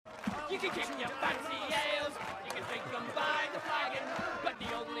You can kick your fancy ales, you can drink them by the flagon, but the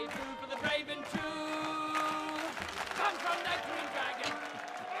only food for the brave and true comes from the Green Dragon.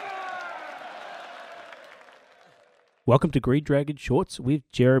 Welcome to Green Dragon Shorts with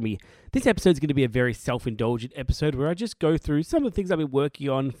Jeremy. This episode is going to be a very self-indulgent episode where I just go through some of the things I've been working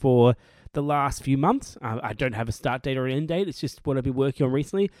on for the last few months. I don't have a start date or an end date. It's just what I've been working on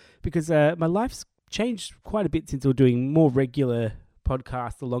recently because my life's changed quite a bit since we're doing more regular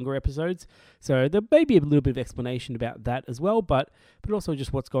podcasts, the longer episodes. So there may be a little bit of explanation about that as well, but also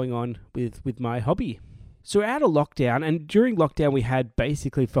just what's going on with my hobby. So we're out of lockdown, and during lockdown we had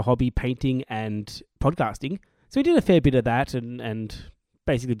basically for hobby painting and podcasting. So we did a fair bit of that and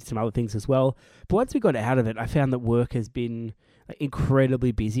basically did some other things as well. But once we got out of it, I found that work has been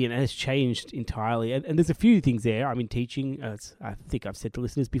incredibly busy and has changed entirely. And there's a few things there. I'm in teaching, as I think I've said to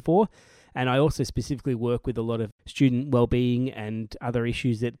listeners before. And I also specifically work with a lot of student well-being and other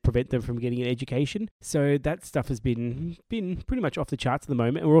issues that prevent them from getting an education. So that stuff has been pretty much off the charts at the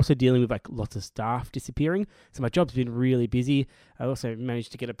moment. And we're also dealing with lots of staff disappearing. So my job's been really busy. I also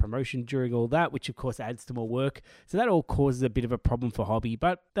managed to get a promotion during all that, which of course adds to more work. So that all causes a bit of a problem for hobby,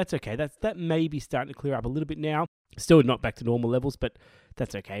 but that's okay. That may be starting to clear up a little bit now. Still not back to normal levels, but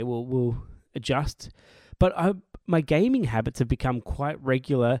that's okay. We'll adjust. But my gaming habits have become quite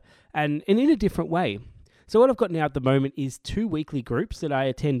regular and in a different way. So what I've got now at the moment is 2 weekly groups that I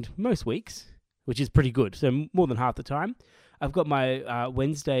attend most weeks, which is pretty good. So more than half the time. I've got my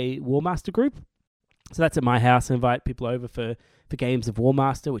Wednesday Warmaster group. So that's at my house. I invite people over for games of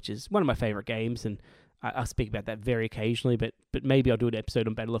Warmaster, which is one of my favorite games. And I'll speak about that very occasionally, but maybe I'll do an episode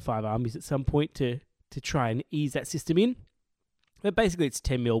on Battle of Five Armies at some point to try and ease that system in. But basically, it's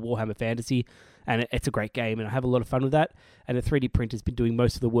 10 mil Warhammer Fantasy, and it's a great game, and I have a lot of fun with that. And the 3D printer's been doing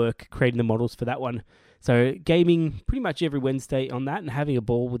most of the work, creating the models for that one. So gaming pretty much every Wednesday on that and having a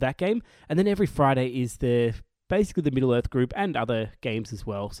ball with that game. And then every Friday is basically the Middle-earth group and other games as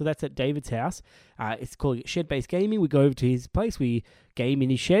well. So that's at David's house. It's called Shed-Based Gaming. We go over to his place, we game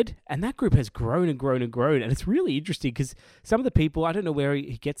in his shed, and that group has grown and grown and grown. And it's really interesting because some of the people, I don't know where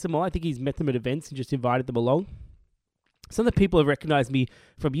he gets them all. I think he's met them at events and just invited them along. Some of the people have recognized me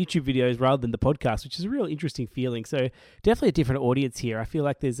from YouTube videos rather than the podcast, which is a real interesting feeling. So definitely a different audience here. I feel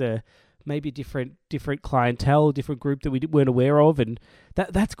like there's maybe a different clientele, different group that we weren't aware of, and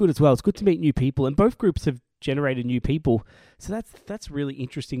that's good as well. It's good to meet new people, and both groups have generated new people. So that's really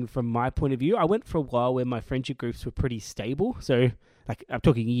interesting from my point of view. I went for a while where my friendship groups were pretty stable. So I'm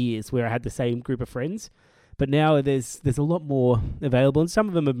talking years where I had the same group of friends. But now there's a lot more available, and some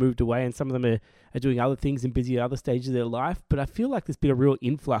of them have moved away, and some of them are doing other things and busy at other stages of their life. But I feel like there's been a real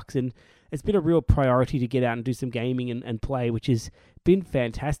influx, and it's been a real priority to get out and do some gaming and play, which has been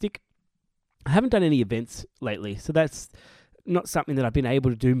fantastic. I haven't done any events lately, so that's not something that I've been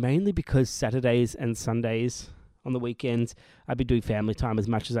able to do, mainly because Saturdays and Sundays on the weekends, I've been doing family time as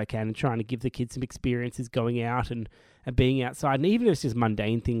much as I can and trying to give the kids some experiences going out and being outside. And even if it's just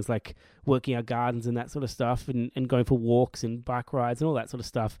mundane things like working our gardens and that sort of stuff and going for walks and bike rides and all that sort of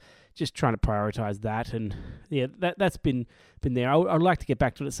stuff, just trying to prioritize that. And yeah, that's been there. I'd like to get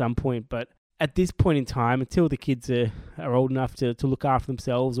back to it at some point, but at this point in time, until the kids are old enough to look after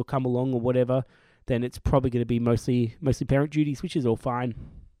themselves or come along or whatever, then it's probably going to be mostly parent duties, which is all fine.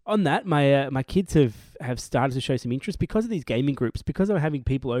 On that, my kids have started to show some interest because of these gaming groups. Because I'm having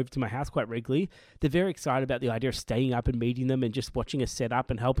people over to my house quite regularly, they're very excited about the idea of staying up and meeting them and just watching us set up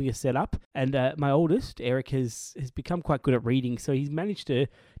and helping us set up. And my oldest, Eric, has become quite good at reading, so he's managed to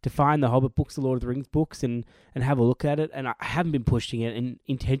find the Hobbit books, the Lord of the Rings books, and have a look at it. And I haven't been pushing it, and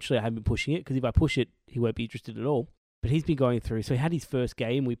intentionally I haven't been pushing it, because if I push it, he won't be interested at all. But he's been going through. So he had his first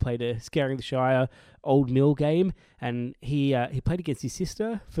game. We played a Scouring the Shire Old Mill game, and he played against his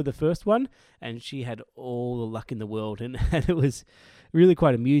sister for the first one, and she had all the luck in the world, and it was really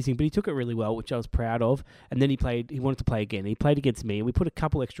quite amusing. But he took it really well, which I was proud of. And then he wanted to play again. He played against me, and we put a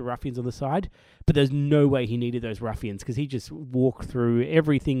couple extra ruffians on the side, but there's no way he needed those ruffians, because he just walked through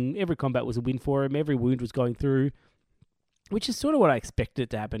everything. Every combat was a win for him. Every wound was going through, which is sort of what I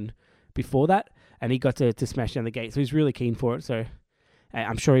expected to happen before that. And he got to smash down the gate, so he's really keen for it. So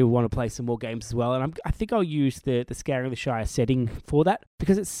I'm sure he'll want to play some more games as well. And I think I'll use the Scouring the Shire setting for that,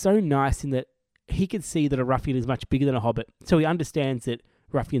 because it's so nice in that he can see that a ruffian is much bigger than a hobbit. So he understands that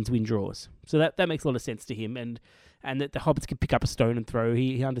ruffians win draws. So that makes a lot of sense to him. And that the hobbits can pick up a stone and throw.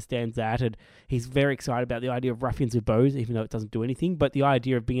 He understands that. And he's very excited about the idea of ruffians with bows, even though it doesn't do anything. But the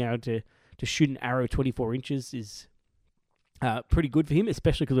idea of being able to shoot an arrow 24 inches is pretty good for him,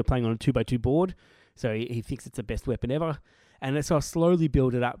 especially because we're playing on a 2x2 board. So he thinks it's the best weapon ever. And so I'll slowly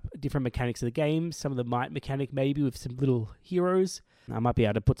build it up, different mechanics of the game, some of the might mechanic maybe with some little heroes. I might be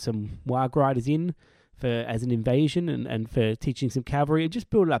able to put some Warg Riders in as an invasion and for teaching some cavalry, and just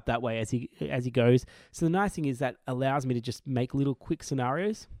build it up that way as he goes. So the nice thing is that allows me to just make little quick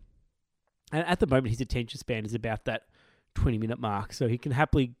scenarios. And at the moment, his attention span is about that 20-minute mark, so he can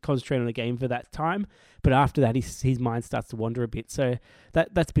happily concentrate on the game for that time. But after that, his mind starts to wander a bit. So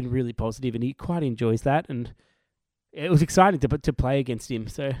that's been really positive, and he quite enjoys that. And it was exciting to play against him.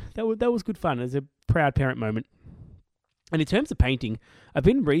 So that was good fun. It was a proud parent moment. And in terms of painting, I've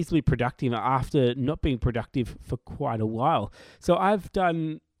been reasonably productive after not being productive for quite a while. So I've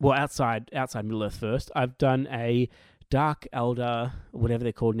done, well, outside Middle-earth first, I've done a Dark Elder, whatever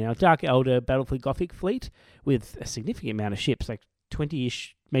they're called now, Dark Elder Battlefleet Gothic fleet with a significant amount of ships, like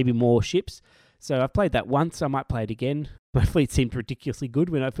 20-ish, maybe more ships. So I've played that once. I might play it again. My fleet seemed ridiculously good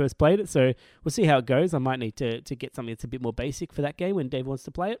when I first played it, so we'll see how it goes. I might need to get something that's a bit more basic for that game when Dave wants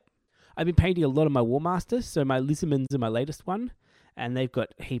to play it. I've been painting a lot of my War Masters, so my Lizardmans are my latest one, and they've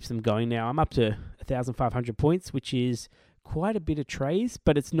got heaps of them going now. I'm up to 1,500 points, which is quite a bit of trays,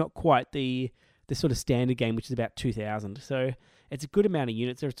 but it's not quite the sort of standard game, which is about 2,000. So it's a good amount of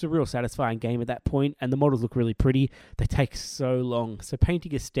units. It's a real satisfying game at that point, and the models look really pretty. They take so long. So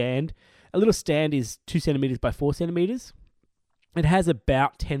painting a little stand is 2 centimeters by 4 centimeters. It has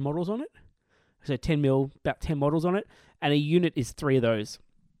about 10 models on it. So 10 mil, about 10 models on it, and a unit is 3 of those.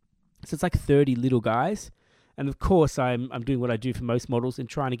 So it's like 30 little guys. And of course, I'm doing what I do for most models and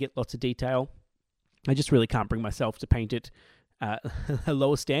trying to get lots of detail. I just really can't bring myself to paint it a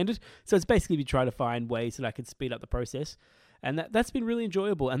lower standard. So it's basically been trying to find ways that I can speed up the process. And that's been really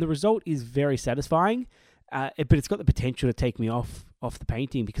enjoyable. And the result is very satisfying. But it's got the potential to take me off the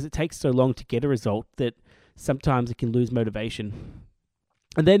painting because it takes so long to get a result that sometimes it can lose motivation.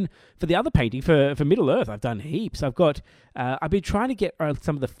 And then for the other painting, for Middle-earth, I've done heaps. I've been trying to get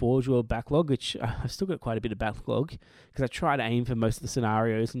some of the Forge World backlog, which I've still got quite a bit of backlog because I try to aim for most of the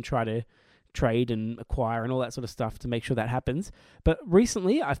scenarios and try to trade and acquire and all that sort of stuff to make sure that happens. But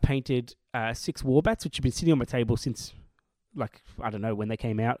recently, I've painted 6 Warbats, which have been sitting on my table since, I don't know when they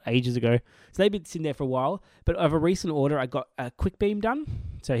came out, ages ago. So they've been sitting there for a while. But of a recent order, I got a Quick Beam done,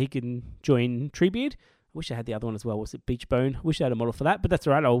 so he can join Treebeard. I wish I had the other one as well. Was it Beachbone? I wish I had a model for that, but that's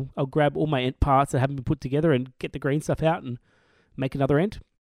all right. I'll grab all my Ent parts that haven't been put together and get the green stuff out and make another Ent.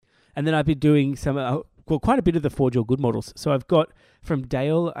 And then I've been doing quite a bit of the Forge All Good models. So I've got from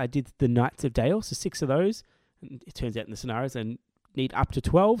Dale, I did the Knights of Dale, so 6 of those. And it turns out in the scenarios I need up to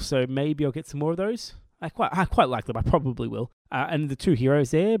 12, so maybe I'll get some more of those. I quite like them. I probably will. And the 2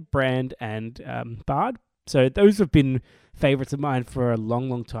 heroes there, Brand and Bard. So those have been favorites of mine for a long,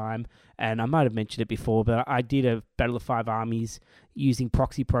 long time. And I might have mentioned it before, but I did a Battle of 5 Armies using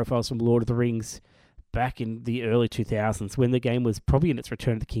proxy profiles from Lord of the Rings back in the early 2000s when the game was probably in its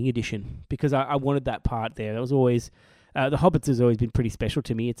Return of the King edition, because I wanted that part there. That was always... the Hobbits has always been pretty special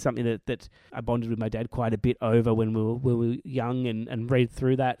to me. It's something that I bonded with my dad quite a bit over when we were young and read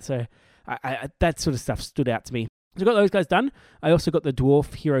through that. So that sort of stuff stood out to me. So I got those guys done. I also got the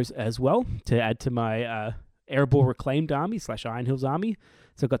Dwarf heroes as well to add to my Erebor Reclaimed army / Iron Hills army.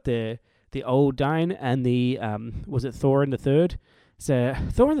 So I got the Old Dine and the, was it Thorin the Third? So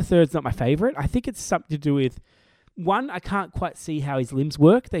Thorin the Third's not my favourite. I think it's something to do with, one, I can't quite see how his limbs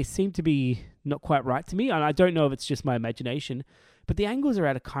work. They seem to be not quite right to me, and I don't know if it's just my imagination, but the angles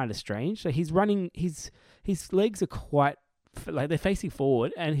are kind of strange. So he's running, his legs are quite, they're facing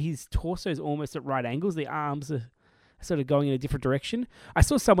forward, and his torso is almost at right angles. The arms are sort of going in a different direction. I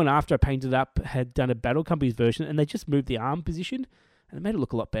saw someone after I painted it up had done a Battle Company's version, and they just moved the arm position, and it made it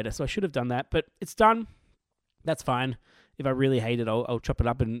look a lot better, so I should have done that, but it's done. That's fine. If I really hate it, I'll chop it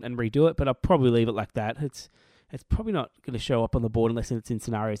up and redo it, but I'll probably leave it like that. It's probably not going to show up on the board unless it's in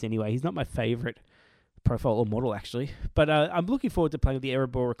scenarios anyway. He's not my favourite profile or model, actually. But I'm looking forward to playing with the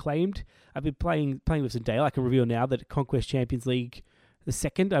Erebor Reclaimed. I've been playing with some Dale. I can reveal now that at Conquest Champions League the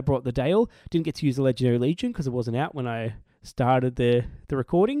second, I brought the Dale. Didn't get to use the Legendary Legion because it wasn't out when I started the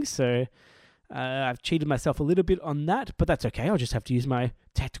recording, so I've cheated myself a little bit on that, but that's okay. I'll just have to use my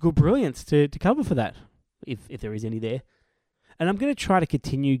Tactical Brilliance to cover for that, if there is any there. And I'm going to try to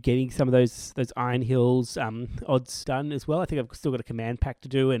continue getting some of those Iron Hills odds done as well. I think I've still got a command pack to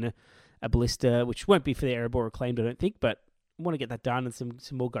do and a ballista, which won't be for the Erebor Reclaimed, I don't think, but I want to get that done and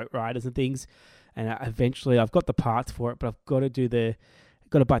some more Goat Riders and things. And eventually, I've got the parts for it, but I've got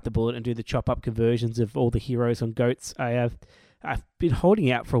to bite the bullet and do the chop-up conversions of all the heroes on goats. I've been holding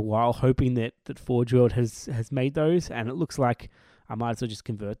out for a while, hoping that Forge World has made those, and it looks like I might as well just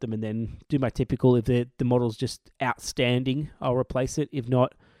convert them and then do my typical. If the model's just outstanding, I'll replace it. If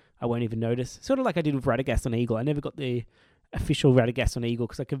not, I won't even notice. Sort of like I did with Radagast on Eagle. I never got the official Radagast Eagle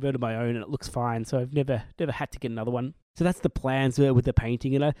because I converted my own and it looks fine, so I've never had to get another one. So that's the plans with the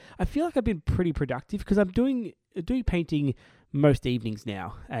painting, and I feel like I've been pretty productive because I'm doing painting most evenings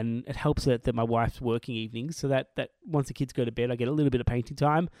now, and it helps that my wife's working evenings, so that once the kids go to bed, I get a little bit of painting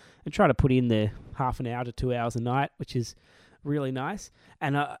time and try to put in the half an hour to 2 hours a night, which is really nice.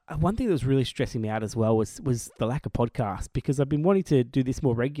 And one thing that was really stressing me out as well was the lack of podcasts, because I've been wanting to do this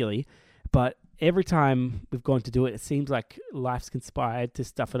more regularly, but every time we've gone to do it, it seems like life's conspired to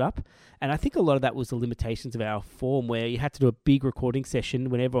stuff it up. And I think a lot of that was the limitations of our form, where you had to do a big recording session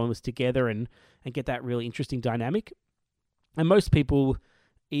when everyone was together and get that really interesting dynamic. And most people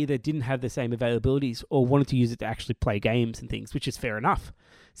either didn't have the same availabilities or wanted to use it to actually play games and things, which is fair enough.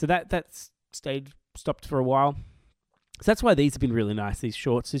 So that's stopped for a while. So that's why these have been really nice, these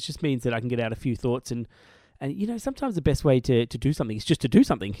shorts. It just means that I can get out a few thoughts, and sometimes the best way to do something is just to do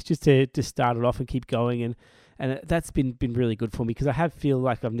something, just to start it off and keep going, and that's been really good for me, because I feel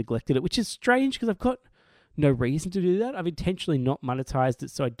like I've neglected it, which is strange because I've got no reason to do that. I've intentionally not monetized it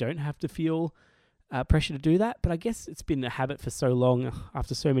so I don't have to feel pressure to do that, but I guess it's been a habit for so long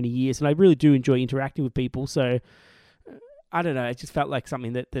after so many years, and I really do enjoy interacting with people, so I don't know, it just felt like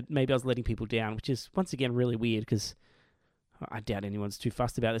something that maybe I was letting people down, which is once again really weird, because I doubt anyone's too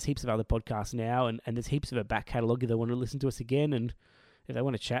fussed about it. There's heaps of other podcasts now, and there's heaps of a back catalogue if they want to listen to us again, and if they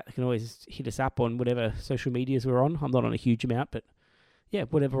want to chat, they can always hit us up on whatever social medias we're on. I'm not on a huge amount, but yeah,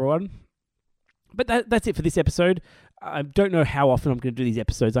 whatever we're on. But that's it for this episode. I don't know how often I'm going to do these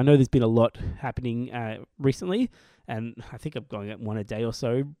episodes. I know there's been a lot happening recently, and I think I'm going at one a day or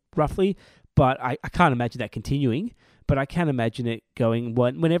so, roughly, but I can't imagine that continuing. But I can imagine it going,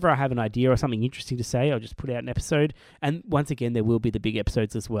 whenever I have an idea or something interesting to say, I'll just put out an episode. And once again, there will be the big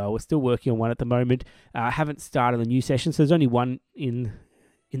episodes as well. We're still working on one at the moment. I haven't started a new session, so there's only one in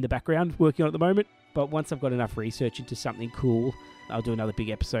the background working on at the moment. But once I've got enough research into something cool, I'll do another big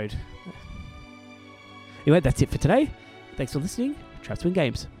episode. Anyway, that's it for today. Thanks for listening. Trapswing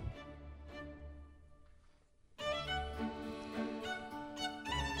Games.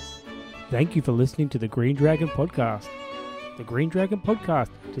 Thank you for listening to the Green Dragon Podcast. The Green Dragon Podcast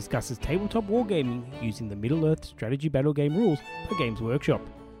discusses tabletop wargaming using the Middle-earth strategy battle game rules by Games Workshop.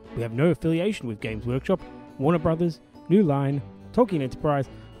 We have no affiliation with Games Workshop, Warner Brothers, New Line, Tolkien Enterprise,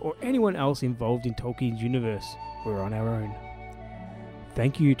 or anyone else involved in Tolkien's universe. We're on our own.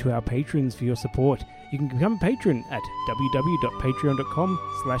 Thank you to our patrons for your support. You can become a patron at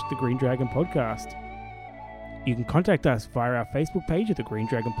www.patreon.com/thegreendragonpodcast. You can contact us via our Facebook page at The Green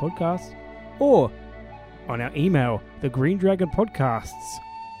Dragon Podcast, or on our email,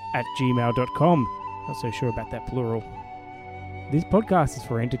 thegreendragonpodcasts@gmail.com. Not so sure about that plural. This podcast is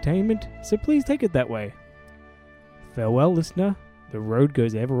for entertainment, so please take it that way. Farewell, listener. The road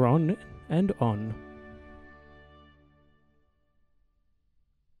goes ever on and on.